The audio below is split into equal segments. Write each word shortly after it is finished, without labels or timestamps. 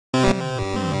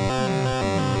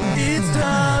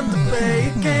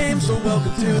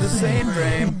Welcome to the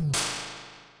ZaineFrame.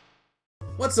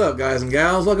 What's up, guys and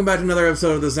gals? Welcome back to another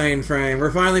episode of the ZaineFrame.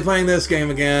 We're finally playing this game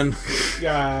again.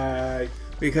 Yay.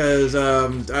 Because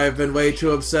I've been way too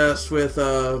obsessed with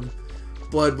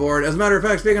Bloodborne. As a matter of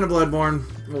fact, speaking of Bloodborne,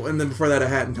 well, and then before that, A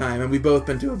Hat in Time, and we've both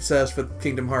been too obsessed with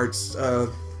Kingdom Hearts. What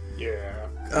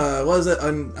was it?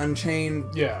 Unchained?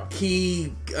 Yeah.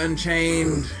 Key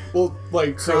Unchained. Well,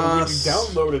 like, Cross. so when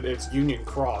you downloaded it's Union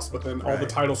Cross, but then all the Right.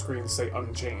 title screens say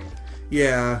Unchained.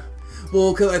 Yeah.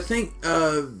 Well, because I think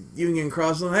Union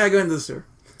Cross. Hey, go into the sewer.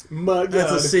 My God.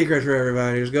 That's a secret for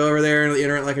everybody. Just go over there and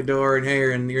enter it like a door, and hey,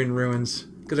 you're in ruins.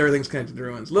 Because everything's connected to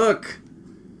ruins. Look!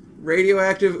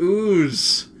 Radioactive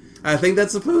ooze. I think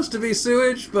that's supposed to be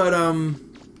sewage, but,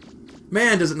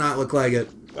 man, does it not look like it.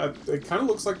 It kind of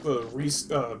looks like the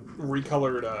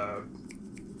recolored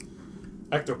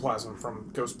ectoplasm from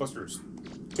Ghostbusters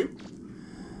 2.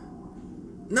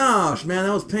 No, man,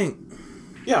 that was pink.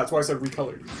 Yeah, that's why I said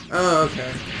recolored. Oh,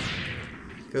 okay.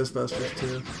 Ghostbusters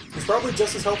 2. It's probably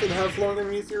just as healthy to have flowing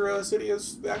underneath your city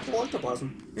as the actual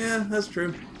ectoplasm. Yeah, that's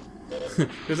true.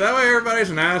 Is that why everybody's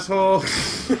an asshole?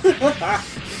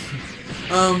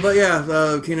 But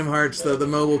yeah, Kingdom Hearts, the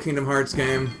mobile Kingdom Hearts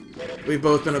game. We've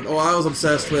both been... Oh, I was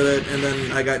obsessed with it, and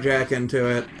then I got Jack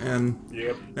into it, and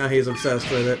now he's obsessed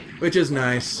with it, which is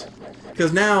nice.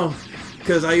 Because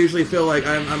I usually feel like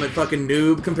I'm a fucking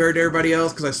noob compared to everybody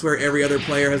else, because I swear every other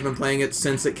player has been playing it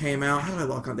since it came out. How do I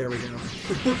lock on? There we go.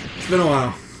 It's been a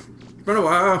while. It's been a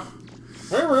while.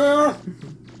 I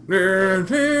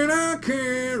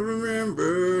can't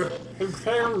remember.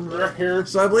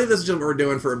 So I believe this is just what we're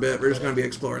doing for a bit. We're just going to be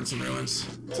exploring some ruins.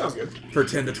 Sounds good. For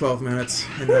 10 to 12 minutes,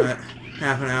 and not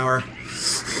half an hour.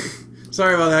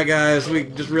 Sorry about that, guys. We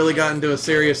just really got into a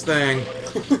serious thing.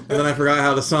 And then I forgot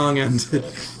how the song ended.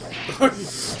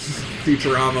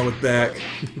 Futurama with Beck.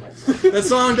 That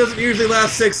song doesn't usually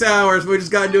last 6 hours, but we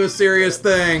just got into a serious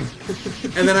thing.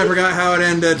 And then I forgot how it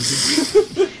ended.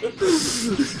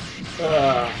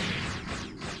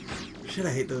 Shit,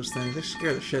 I hate those things. They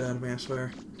scare the shit out of me, I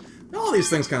swear. All these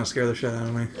things kind of scare the shit out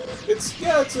of me. It's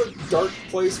a dark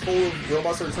place full of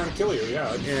robots that are trying to kill you. Yeah,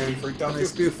 I'd be freaked out and they too.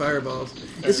 spew fireballs.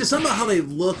 It's just something about how they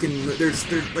look and their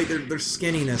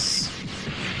skinniness.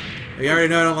 You already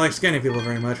know I don't like skinny people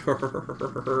very much. But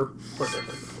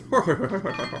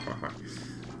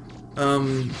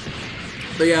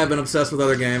yeah, I've been obsessed with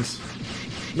other games.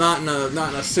 Not in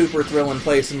a super thrilling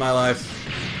place in my life.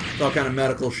 It's all kind of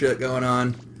medical shit going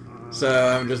on.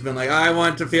 So I've just been like, I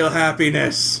want to feel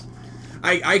happiness.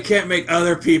 I can't make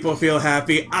other people feel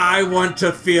happy. I want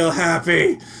to feel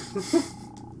happy.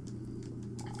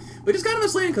 Which is kind of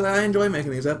misleading because I enjoy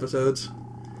making these episodes.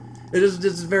 It is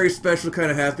just very special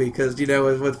kind of happy because, you know,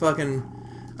 with fucking...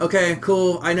 Okay,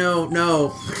 cool, I know,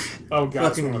 no. Oh god,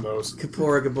 fucking it's one of those.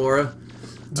 Kapora Gabora.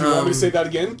 Do you want me to say that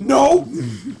again? No!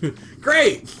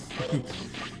 Great!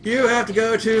 You have to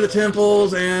go to the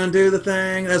temples and do the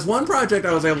thing. That's one project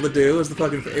I was able to do, was the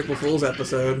fucking April Fool's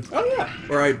episode. Oh yeah.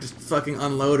 Where I just fucking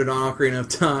unloaded on Ocarina of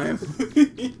Time.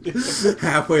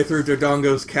 Halfway through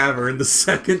Dodongo's Cavern, the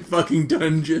second fucking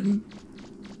dungeon.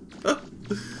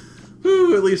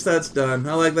 Whew, at least that's done.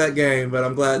 I like that game, but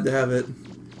I'm glad to have it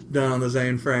done on the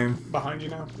ZaineFrame. Behind you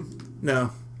now?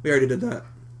 No, we already did that.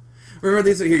 Remember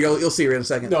these? Here, you'll see her in a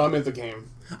second. No, I meant the game.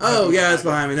 Oh, yeah, it's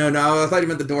behind me. No, I thought you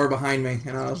meant the door behind me.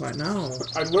 And I was like, no.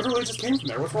 I literally just came from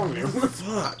there. What's wrong with you?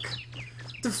 Fuck.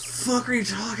 What the fuck are you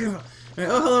talking about?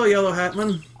 Oh, hello, Yellow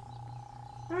Hatman.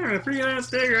 I'm a freelance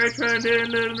digger. I tried to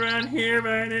live around here,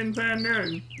 but I didn't find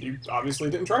none. You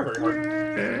obviously didn't try very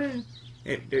hard.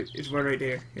 It's one right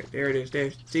there. There it is. There.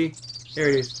 See? There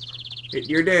it is.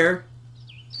 You're there.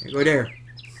 Here, go there.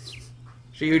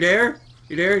 See you there?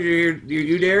 You there?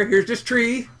 You there? Here's this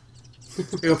tree. You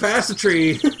go past the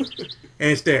tree,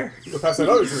 and it's there. You go past that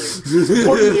other tree.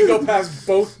 Or you go past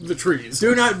both the trees.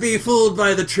 Do not be fooled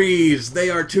by the trees. They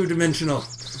are two-dimensional.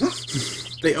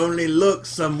 They only look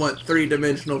somewhat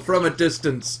three-dimensional from a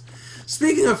distance.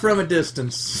 Speaking of from a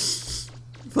distance,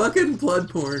 fucking blood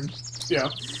porn. Yeah.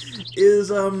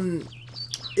 Is,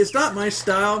 it's not my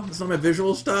style. It's not my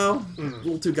visual style. A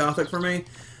little too gothic for me.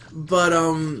 But,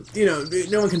 you know,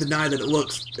 no one can deny that it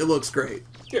looks great.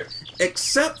 Yeah.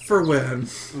 Except for when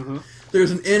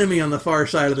there's an enemy on the far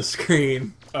side of the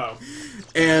screen. Oh.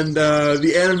 And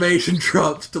the animation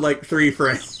drops to like 3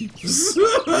 frames. Yeah.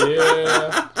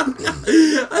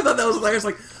 I thought that was hilarious.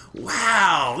 Like,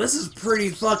 wow, this is pretty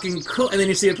fucking cool. And then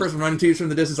you see a person running to you from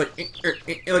the distance, like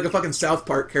a fucking South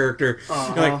Park character.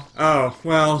 You're like, oh,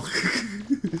 well.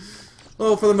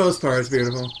 Well, for the most part, it's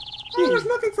beautiful. Oh, there's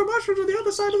nothing for mushrooms on the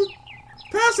other side of the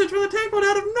passage where the tank went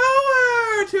out of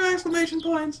nowhere! 2 exclamation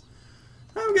points.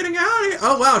 I'm getting out of here.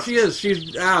 Oh, wow, she is.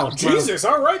 She's... Ow. Jesus,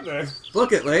 all right then.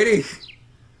 Book it, lady.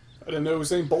 I didn't know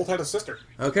Usain Bolt had a sister.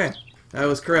 Okay. I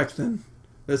was correct, then.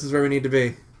 This is where we need to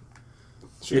be.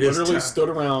 She literally stood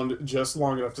around just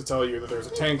long enough to tell you that there's a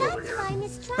tank over here. I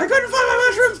couldn't find my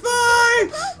mushroom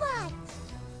spy!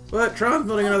 What? Tron's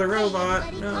building another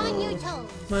robot. No.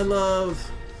 My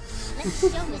love. Let's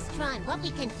show Miss Tron what we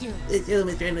can do. Let's show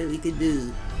Miss Tron what we can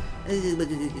do.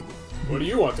 What do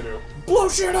you want to do? Blow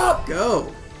shit up!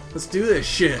 Go. Let's do this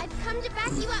shit. I've come to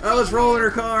back you up. I was rolling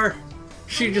her car.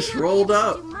 She just rolled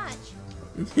up.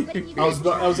 I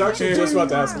was actually just about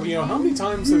to ask, you know, how many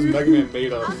times has Mega Man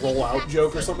made a roll-out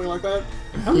joke or something like that?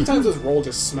 How many times does Roll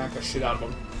just smack the shit out of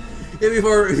him? Yeah,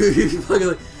 before,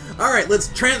 like, alright, let's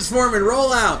transform and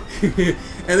roll out. And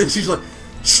then she's like,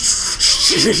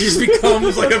 she just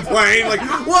becomes like a plane, like,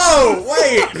 whoa,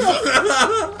 wait!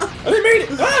 I made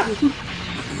it! Ah!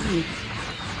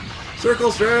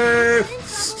 Circle strafe!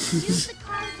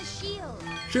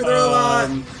 Shoot the robot!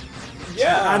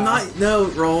 Yeah! I'm not, no,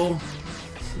 roll.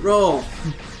 Roll.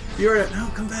 You're no,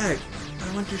 come back.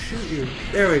 I want to shoot you.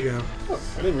 There we go. Oh,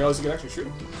 I didn't realize you could actually shoot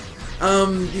him.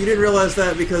 You didn't realize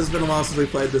that because it's been a while since we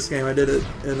played this game. I did it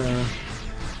in,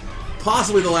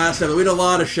 possibly the last episode. We did a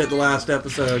lot of shit the last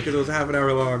episode because it was half an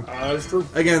hour long. That's true.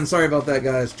 Again, sorry about that,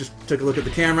 guys. Just took a look at the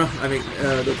camera. I mean,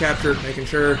 the capture, making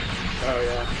sure. Oh,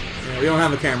 yeah. Yeah, we don't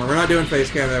have a camera. We're not doing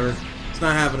face cam ever. It's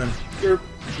not happening. Yep.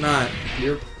 It's not.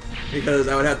 Yep. Because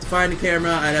I would have to find a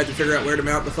camera, I'd have to figure out where to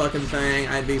mount the fucking thing,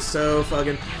 I'd be so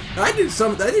fucking... I did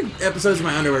episodes of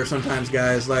my underwear sometimes,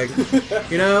 guys, like,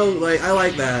 you know, like, I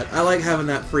like that. I like having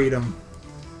that freedom.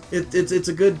 It's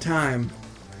a good time.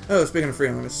 Oh, speaking of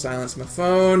freedom, I'm gonna silence my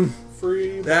phone.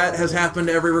 Free. That has happened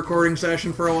every recording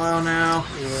session for a while now.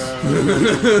 Yeah.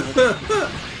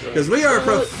 Because we are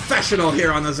professional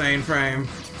here on the ZaineFrame.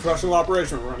 Professional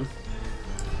operation run.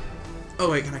 Oh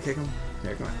wait, can I kick him?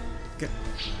 There, come on.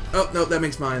 Oh, no, that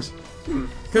makes mines. Come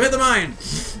hit the mine!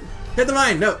 Hit the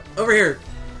mine! No, over here.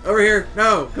 Over here.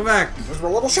 No, come back. There's a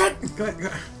little shit! Come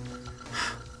back.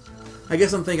 I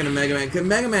guess I'm thinking of Mega Man. Cause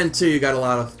Mega Man 2, you got a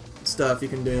lot of stuff you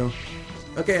can do.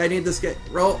 Okay, I need this guy.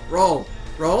 Roll, roll,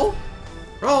 roll,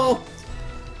 roll!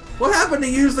 What happened to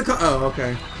use the oh,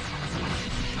 okay.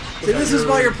 See, this is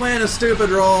why your plan is stupid,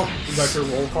 Roll. Is that your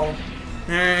roll call?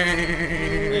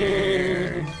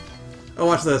 Oh,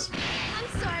 watch this.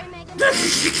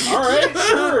 Alright,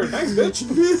 sure. Thanks, bitch.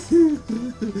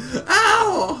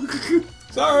 Ow!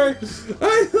 Sorry.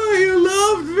 I thought you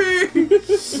loved me!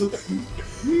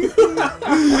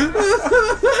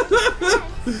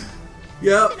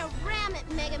 Yep.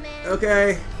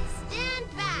 Okay. Stand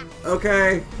back.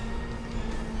 Okay.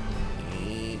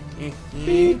 Beep,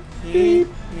 beep, beep,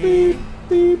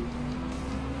 beep.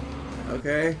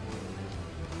 Okay.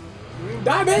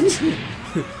 Die, bitch!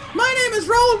 My name is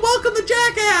Roll and welcome to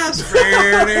Jackass!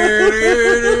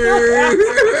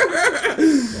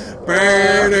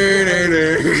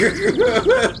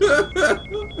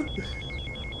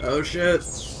 Oh shit.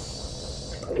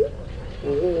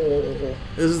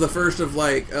 This is the first of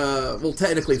like, well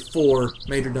technically 4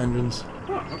 major dungeons.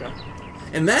 Oh, okay.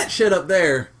 And that shit up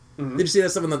there, did you see that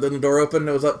stuff when the door opened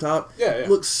that was up top? Yeah, yeah.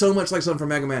 Looks so much like something from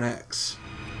Mega Man X.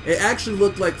 It actually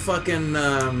looked like fucking,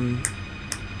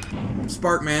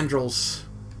 Spark Mandrill's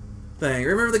thing.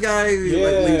 Remember the guy who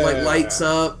like lights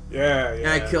up? Yeah, yeah. And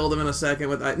I killed him in a second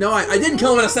with ice. No, I didn't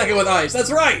kill him in a second with ice. That's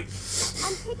right!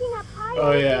 I'm picking up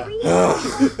Oh, yeah.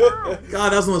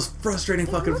 God, that was the most frustrating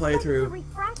fucking playthrough.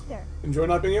 Enjoy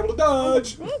not being able to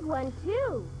dodge. Big one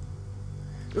too.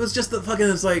 It was just the fucking,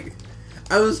 it's like,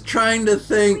 I was trying to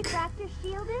think,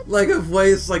 like, of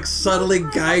ways, like, subtly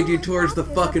guide you towards the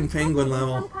fucking penguin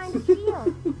level.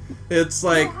 It's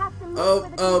like,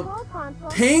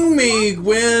 ping me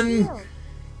when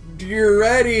you're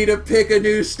ready to pick a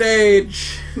new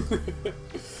stage.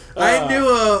 I knew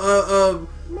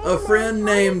a friend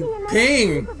named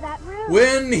Ping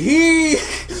when he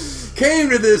came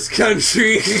to this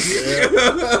country.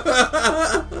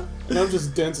 And I'm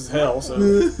just dense as hell, so.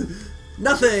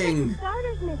 Nothing.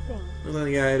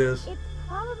 Yeah, it is.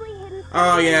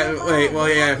 Oh yeah, wait. Well,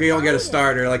 yeah. If you don't get a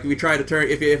starter, like we try to turn,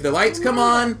 if the lights come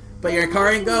on, but your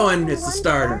car ain't going, it's the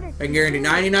starter. I can guarantee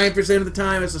 99% of the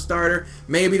time it's the starter.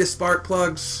 Maybe the spark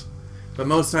plugs, but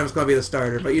most of the time it's gonna be the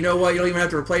starter. But you know what? You don't even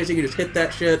have to replace it. You just hit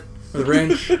that shit with a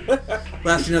wrench.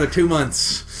 Lasts another 2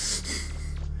 months.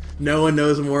 No one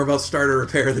knows more about starter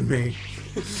repair than me.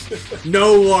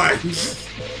 No one.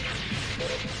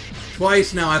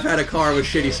 Twice now I've had a car with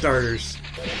shitty starters.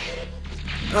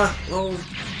 Well,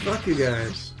 fuck you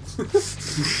guys.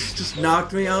 Just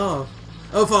knocked me off.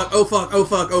 Oh fuck, oh fuck, oh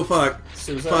fuck, oh fuck.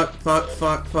 Suicide. Fuck, fuck,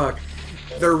 fuck, fuck.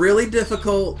 They're really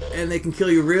difficult, and they can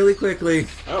kill you really quickly.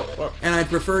 Oh, well. And I'd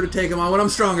prefer to take them on when I'm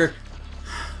stronger.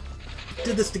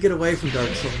 Did this to get away from Dark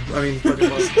Souls. I mean,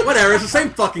 whatever. It's the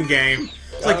same fucking game.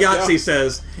 It's like Yahtzee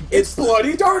says. It's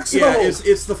bloody Dark Souls. Yeah,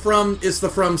 it's the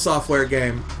From Software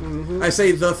game. Mm-hmm. I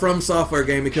say the From Software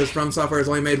game because From Software has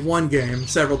only made one game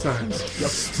several times. Yep.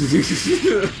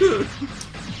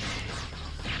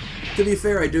 To be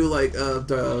fair, I do like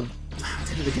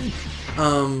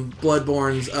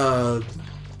Bloodborne's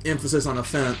emphasis on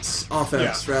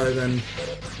offense rather than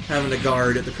having to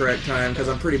guard at the correct time, because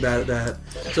I'm pretty bad at that.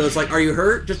 So it's like, are you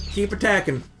hurt? Just keep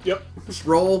attacking. Yep. Just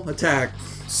roll, attack.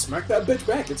 Smack that bitch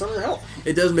back. It's on your health.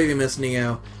 It does make me miss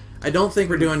Neo. I don't think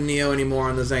we're doing Neo anymore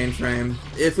on the ZaineFrame.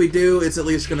 If we do, it's at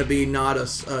least going to be not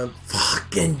a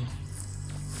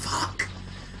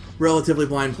relatively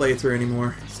blind playthrough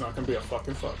anymore. It's not going to be a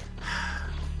fucking fuck.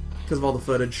 Because of all the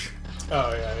footage.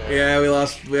 Oh, yeah. Yeah,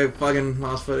 we fucking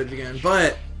lost footage again.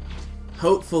 But,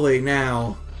 hopefully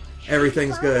now,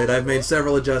 everything's good. I've made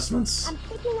several adjustments,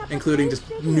 including just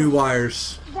new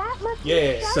wires.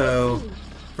 Yeah. So,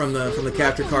 from the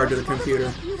capture card to the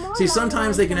computer. See,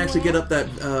 sometimes they can actually get up that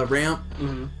ramp,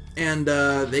 and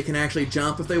they can actually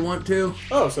jump if they want to.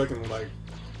 Oh, so they can, like...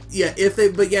 Yeah,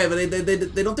 but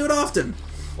they don't do it often.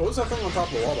 What was that thing on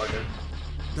top of the wall back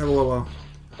there? Wall.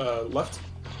 Left?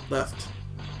 Left.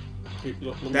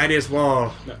 Look. That is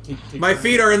wall. No, keep My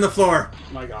feet are in the floor.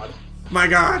 My god. My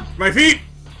god. My feet!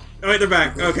 Oh, wait, they're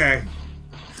back. Okay.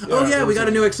 Oh, yeah, we got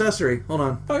a new accessory. Hold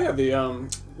on. Oh, yeah, the,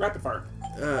 rapid fire.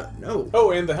 No.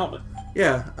 Oh, and the helmet.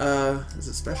 Yeah, is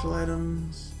it special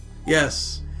items?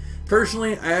 Yes.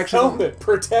 Personally, I actually... Helmet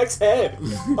protects head.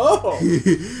 Oh!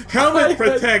 Helmet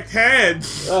protect head!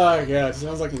 Oh, God,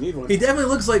 sounds like you need one. He definitely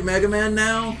looks like Mega Man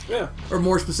now. Yeah. Or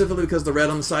more specifically because the red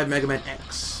on the side, Mega Man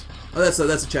X. Oh, that's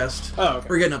a chest. Oh, okay.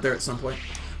 We're getting up there at some point.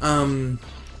 But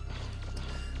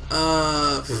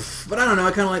I don't know,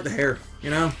 I kind of like the hair, you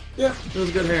know? Yeah. It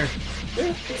was good hair.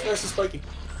 Yeah, it's nice and spiky.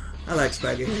 I like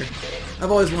spiky hair.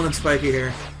 I've always wanted spiky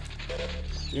hair.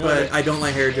 You know, But I don't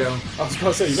like hair gel. I was about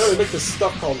to say, you know they make this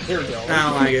stuff called hair gel. I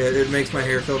don't like it. It makes my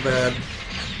hair feel bad.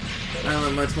 I don't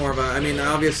know much more about it. I mean,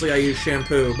 obviously I use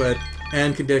shampoo,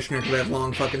 and conditioner because I have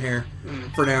long fucking hair.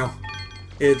 For now.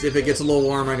 If it gets a little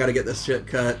warm, I gotta get this shit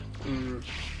cut.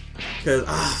 Because,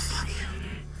 fuck you.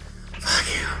 Fuck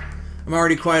you. I'm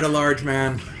already quite a large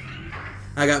man.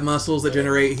 I got muscles that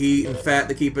generate heat and fat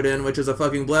to keep it in, which is a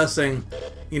fucking blessing,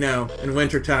 you know, in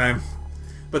wintertime.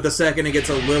 But the second it gets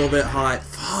a little bit hot,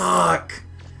 fuck!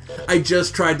 I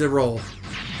just tried to roll.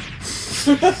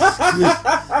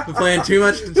 I'm playing too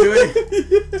much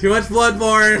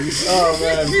Bloodborne. Oh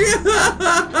man.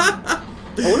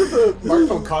 I wonder if the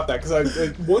microphone caught that,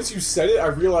 because once you said it, I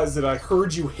realized that I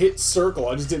heard you hit circle.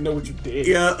 I just didn't know what you did.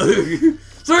 Yeah.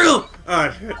 Circle!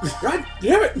 Oh, shit. God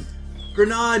damn it!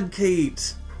 Grenade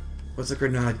Keat. What's a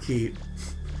Grenade Keat?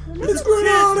 It's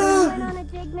Grenada! Went on a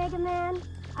dig, Mega Man.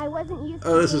 I wasn't used to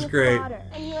Oh, this being is a great. spotter,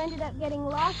 and you ended up getting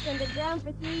lost underground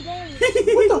for 3 days.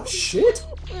 What the shit?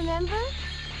 Remember?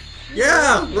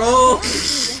 Yeah! Roll! To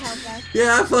help us.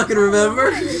 Yeah, I fucking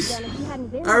remember. I would've done if you hadn't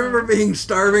been I remember there. being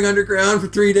starving underground for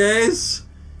 3 days.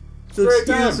 So Great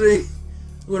excuse time. me.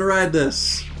 I'm gonna ride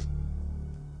this.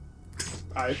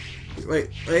 Wait.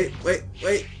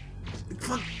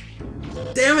 Fuck.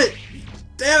 Damn it!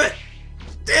 Damn it!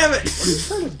 Damn it! What are you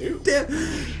trying to do?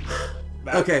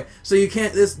 Damn. Okay, so you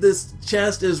can't. This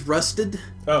chest is rusted.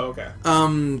 Oh, okay.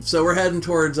 So we're heading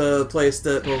towards a place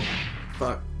that will,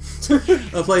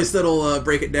 a place that'll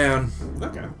break it down.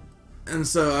 Okay. And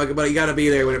so, but you gotta be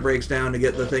there when it breaks down to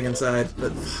get the thing inside.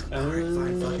 But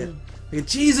fine, fuck it. Like,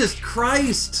 Jesus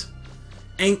Christ!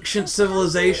 Ancient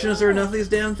civilization. Is there enough of these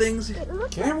damn things? It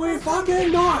looks Can we like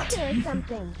fucking not? or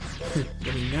something.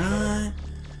 Can we not?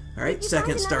 All right, Did you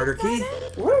second find starter another key.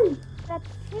 starter? Woo! That's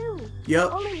 2.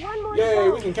 Yep. Only one more Yay, to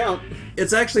go. we can count.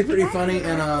 It's actually pretty funny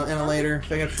in a later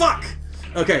thing. Fuck!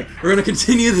 Okay, we're gonna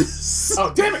continue this.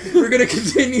 Oh, damn it! We're gonna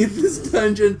continue this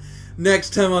dungeon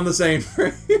next time on the same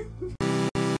frame.